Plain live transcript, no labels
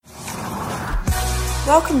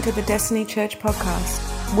Welcome to the Destiny Church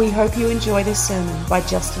podcast. We hope you enjoy this sermon by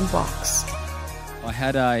Justin Box. I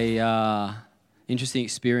had a interesting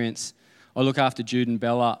experience. I look after Jude and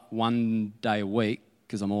Bella one day a week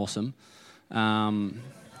because I'm awesome.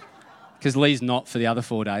 Because Lee's not for the other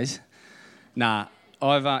 4 days. Nah,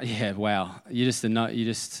 wow. You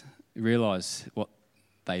just realise what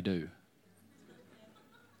they do.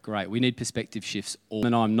 Great. We need perspective shifts,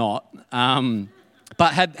 and I'm not.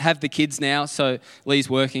 But have the kids now, so Lee's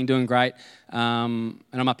working, doing great, and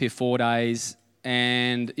I'm up here 4 days.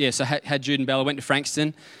 And so had Jude and Bella, went to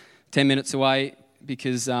Frankston, 10 minutes away,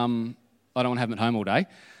 because I don't want to have them at home all day.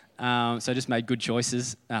 So I just made good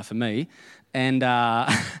choices for me. And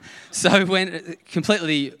so went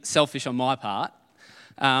completely selfish on my part,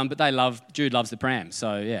 but Jude loves the pram,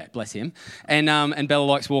 so yeah, bless him. And Bella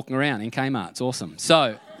likes walking around in Kmart, it's awesome.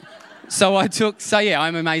 So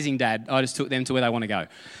I'm an amazing dad. I just took them to where they want to go.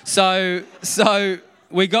 So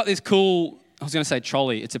we got this cool, I was going to say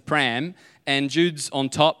trolley, it's a pram, and Jude's on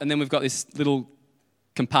top, and then we've got this little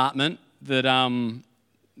compartment that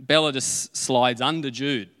Bella just slides under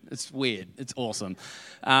Jude. It's weird, it's awesome.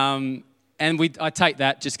 And I take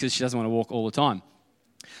that just because she doesn't want to walk all the time.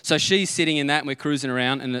 So she's sitting in that, and we're cruising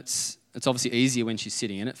around, and it's obviously easier when she's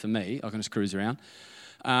sitting in it for me. I can just cruise around.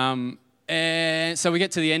 And so we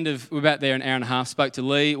get to the end we're about there an hour and a half, spoke to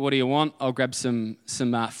Lee, what do you want? I'll grab some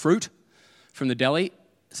fruit from the deli.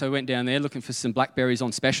 So we went down there looking for some blackberries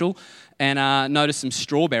on special and noticed some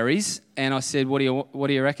strawberries. And I said, what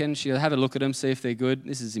do you reckon? She goes, have a look at them, see if they're good.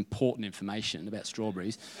 This is important information about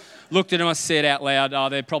strawberries. Looked at them, I said out loud,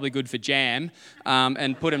 they're probably good for jam,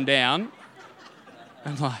 and put them down.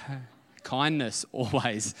 I'm like, kindness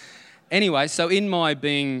always. Anyway, so in my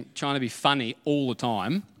trying to be funny all the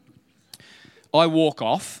time, I walk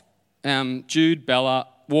off, Jude, Bella,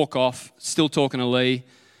 walk off, still talking to Lee,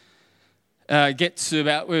 get to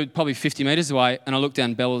we're probably 50 metres away, and I look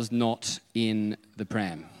down, Bella's not in the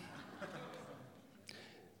pram.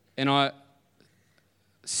 And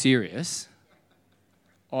serious,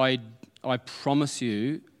 I promise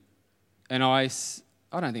you, and I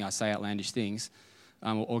don't think I say outlandish things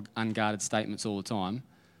or unguarded statements all the time,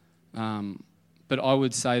 but I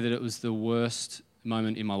would say that it was the worst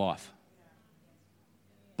moment in my life.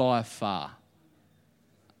 By far.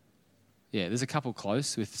 Yeah, there's a couple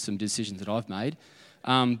close with some decisions that I've made.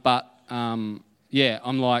 I'm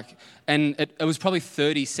like, and it was probably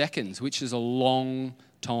 30 seconds, which is a long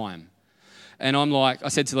time. And I'm like, I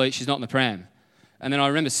said to Lee, she's not in the pram. And then I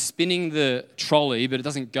remember spinning the trolley, but it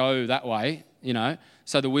doesn't go that way,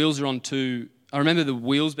 So the wheels are on I remember the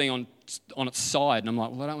wheels being on its side. And I'm like,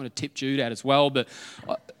 well, I don't want to tip Jude out as well.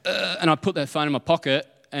 And I put that phone in my pocket.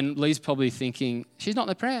 And Lee's probably thinking, she's not in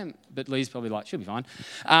the pram. But Lee's probably like, she'll be fine.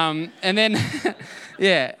 And then,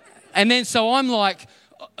 And then, so I'm like,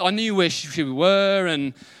 I knew where she were,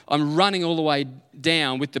 and I'm running all the way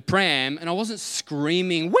down with the pram, and I wasn't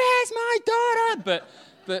screaming, where's my daughter?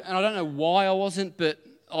 But and I don't know why I wasn't, but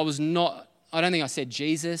I was not, I don't think I said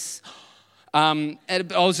Jesus. I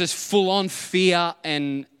was just full on fear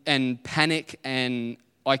and panic, and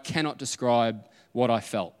I cannot describe what I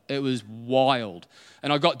felt. It was wild.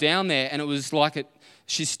 And I got down there, and it was like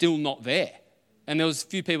she's still not there. And there was a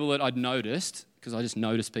few people that I'd noticed, because I just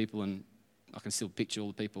noticed people, and I can still picture all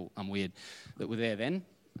the people, I'm weird, that were there then.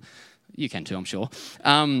 You can too, I'm sure.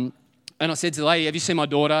 And I said to the lady, have you seen my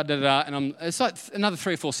daughter? And it's like another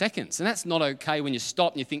 3 or 4 seconds. And that's not okay when you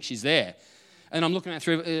stop and you think she's there. And I'm looking at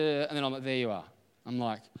through, and then I'm like, there you are. I'm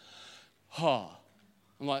like,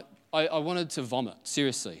 I wanted to vomit,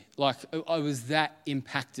 seriously. Like, I was that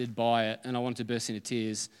impacted by it, and I wanted to burst into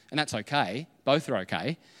tears. And that's okay. Both are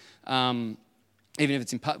okay. Even if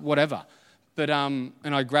it's whatever. But, and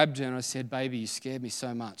I grabbed her and I said, baby, you scared me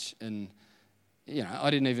so much. And, I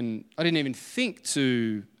didn't even think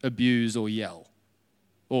to abuse or yell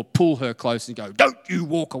or pull her close and go, don't you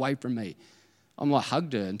walk away from me. I'm like,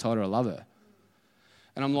 hugged her and told her I love her.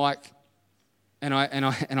 And I'm like, and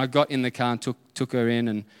I got in the car and took her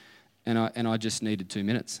in, and I just needed 2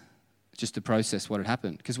 minutes just to process what had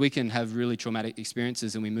happened. Because we can have really traumatic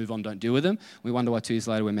experiences and we move on, don't deal with them. We wonder why 2 years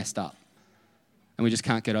later we're messed up. And we just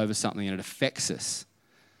can't get over something, and it affects us.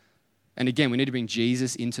 And again, we need to bring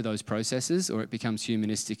Jesus into those processes, or it becomes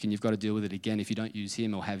humanistic and you've got to deal with it again if you don't use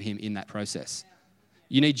him or have him in that process.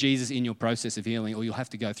 You need Jesus in your process of healing, or you'll have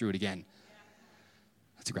to go through it again.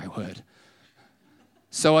 That's a great word.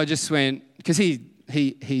 So I just went, because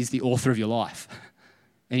he's the author of your life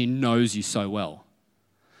and he knows you so well.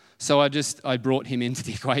 So I brought him into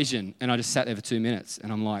the equation, and I just sat there for 2 minutes,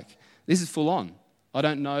 and I'm like, this is full on. I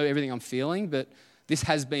don't know everything I'm feeling, but this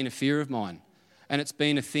has been a fear of mine. And it's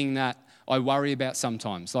been a thing that I worry about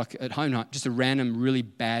sometimes, like at home, just a random really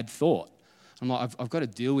bad thought. I'm like, I've got to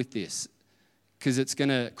deal with this because it's going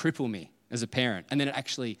to cripple me as a parent. And then it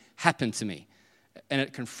actually happened to me, and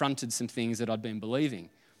it confronted some things that I'd been believing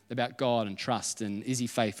about God and trust, and is he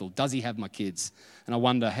faithful? Does he have my kids? And I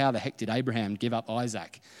wonder, how the heck did Abraham give up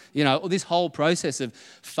Isaac? You know, this whole process of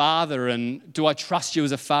father, and do I trust you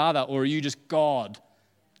as a father, or are you just God?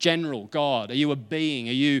 General God? Are you a being?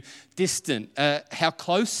 Are you distant? How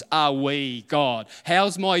close are we, God?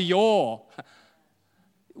 How's my yaw?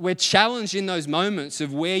 We're challenged in those moments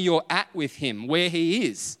of where you're at with him, where he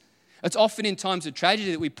is. It's often in times of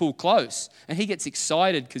tragedy that we pull close, and he gets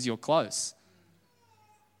excited because you're close.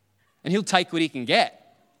 And he'll take what he can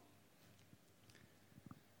get.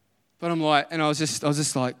 But I'm like, and I was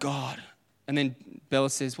just like, God. And then Bella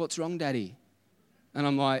says, "What's wrong, Daddy?" And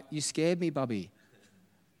I'm like, "You scared me, Bubby."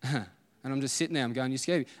 And I'm just sitting there, I'm going, "You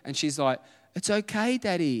scared me." And she's like, "It's okay,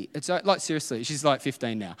 Daddy." It's like, seriously, she's like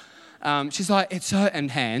 15 now. She's like, and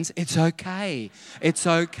hands, "It's okay. It's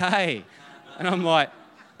okay." And I'm like,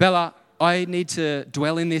 "Bella, I need to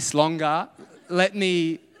dwell in this longer. Let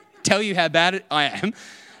me tell you how bad I am."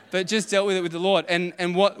 But just dealt with it with the Lord.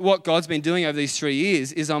 And what God's been doing over these 3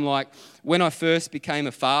 years is, I'm like, when I first became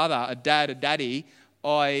a father, a daddy,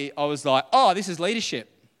 I was like, "Oh, this is leadership."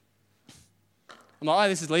 I'm like, "Oh,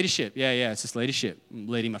 this is leadership." Yeah, it's just leadership. I'm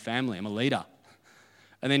leading my family. I'm a leader.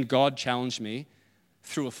 And then God challenged me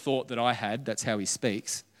through a thought that I had. That's how he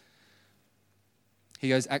speaks. He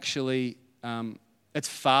goes, "Actually, it's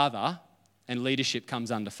father, and leadership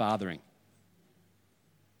comes under fathering."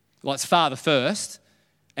 Well, it's father first,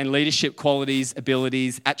 and leadership qualities,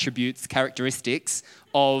 abilities, attributes, characteristics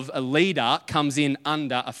of a leader comes in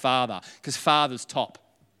under a father, because father's top.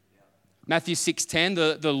 Matthew 6:10,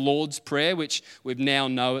 the Lord's Prayer, which we now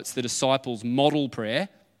know it's the disciples' model prayer.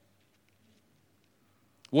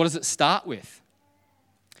 What does it start with?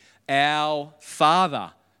 "Our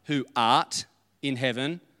Father who art in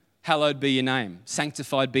heaven, hallowed be your name.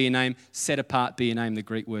 Sanctified be your name, set apart be your name," the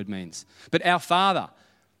Greek word means. But our Father.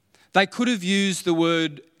 They could have used the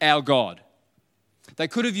word "our God." They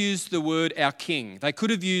could have used the word "our King." They could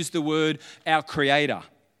have used the word "our Creator."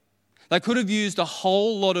 They could have used a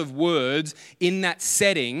whole lot of words in that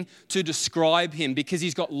setting to describe him, because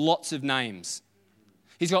he's got lots of names.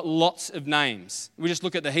 He's got lots of names. We just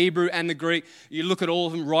look at the Hebrew and the Greek. You look at all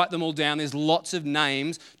of them, write them all down. There's lots of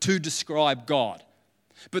names to describe God.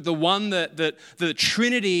 But the one that the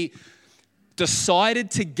Trinity decided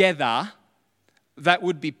together that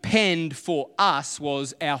would be penned for us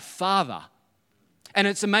was "our Father." And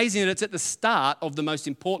it's amazing that it's at the start of the most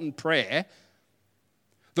important prayer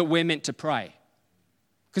that we're meant to pray.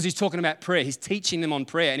 Because he's talking about prayer. He's teaching them on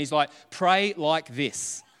prayer. And he's like, "Pray like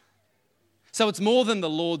this." So it's more than the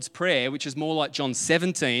Lord's Prayer, which is more like John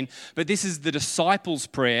 17, but this is the disciples'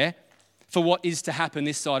 prayer for what is to happen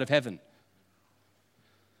this side of heaven.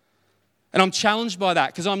 And I'm challenged by that,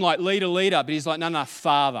 because I'm like, leader, but he's like, no,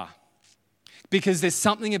 Father. Because there's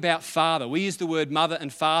something about father. We use the word mother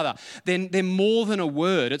and father. They're more than a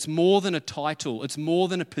word. It's more than a title. It's more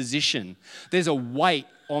than a position. There's a weight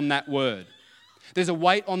on that word. There's a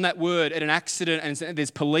weight on that word at an accident, and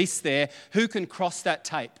there's police there. Who can cross that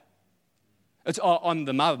tape? It's, "Oh, I'm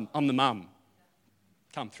the mum.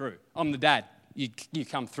 Come through. I'm the dad. You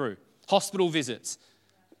come through." Hospital visits.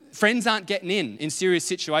 Friends aren't getting in serious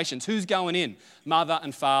situations. Who's going in? Mother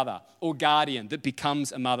and father, or guardian that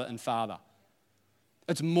becomes a mother and father.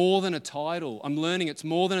 It's more than a title. I'm learning it's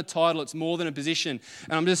more than a title. It's more than a position.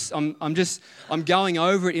 And I'm going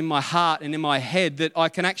over it in my heart and in my head that I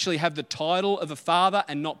can actually have the title of a father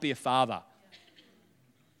and not be a father.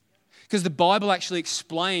 Because the Bible actually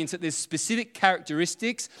explains that there's specific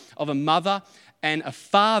characteristics of a mother and a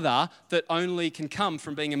father that only can come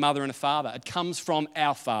from being a mother and a father. It comes from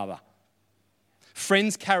our Father.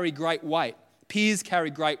 Friends carry great weight. Peers carry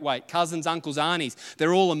great weight. Cousins, uncles, aunties,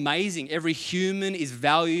 they're all amazing. Every human is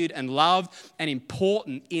valued and loved and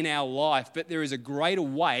important in our life, but there is a greater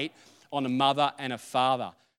weight on a mother and a father.